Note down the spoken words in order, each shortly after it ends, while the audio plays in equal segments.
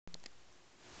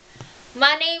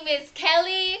My name is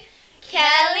Kelly.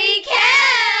 kellykelz.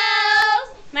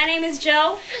 My name is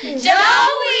Joe. Joey.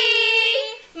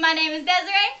 My name is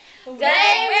Desirae.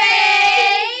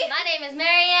 Desirae. My name is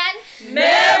Marianne.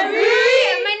 Mary.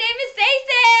 And my name is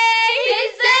Cece.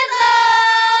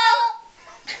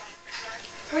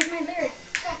 Where's my lyrics?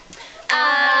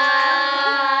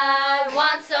 I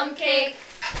want some cake.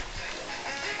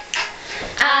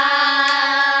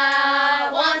 I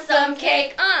want some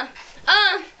cake.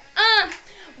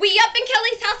 We up in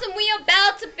Kelly's house and we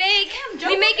about to bake.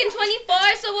 We making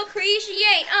 24, so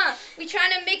appreciate. We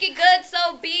trying to make it good,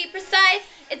 so be precise.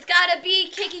 It's gotta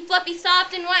be cakey, fluffy,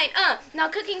 soft, and white. Now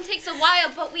cooking takes a while,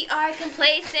 but we are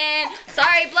complacent.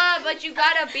 Sorry, bluh, but you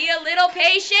gotta be a little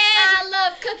patient. I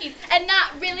love cookies and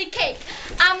not really cake.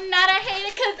 I'm not a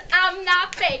hater cause I'm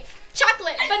not fake.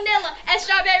 Chocolate, vanilla, and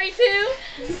strawberry too.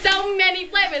 So many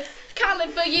flavors calling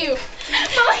for you.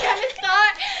 But we gotta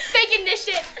start baking this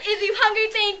shit. Is you hungry?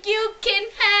 Think you can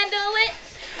handle it?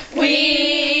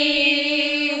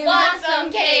 We want some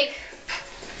cake.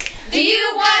 Do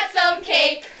you want some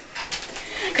cake?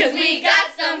 Cause we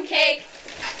got some cake.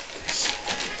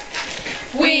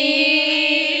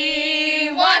 We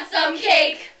want some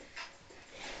cake.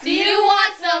 Do you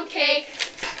want some cake?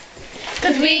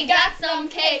 Cause we got some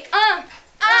cake.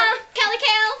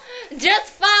 kellykelz.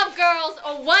 Just 5 girls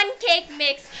or 1 cake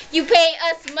mix. You pay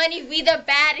us money, we the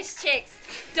baddest chicks.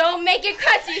 Don't make it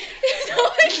crusty.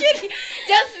 Don't make it.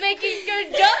 Just make it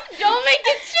good. Don't make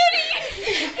it shitty.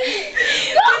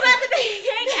 We're about to make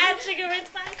cake, add sugar and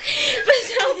spice, but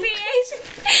don't be Asian.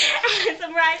 Add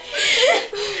some rice.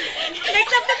 Mix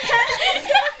up the touch.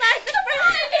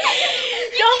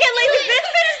 Don't get lazy, bitch.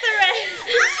 Finish the rest.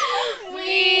 We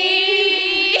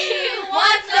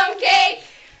want some cake.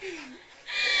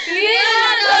 You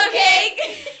want some cake.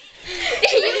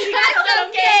 You got some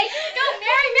cake. Go,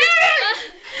 Mary.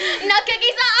 No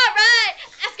cookies.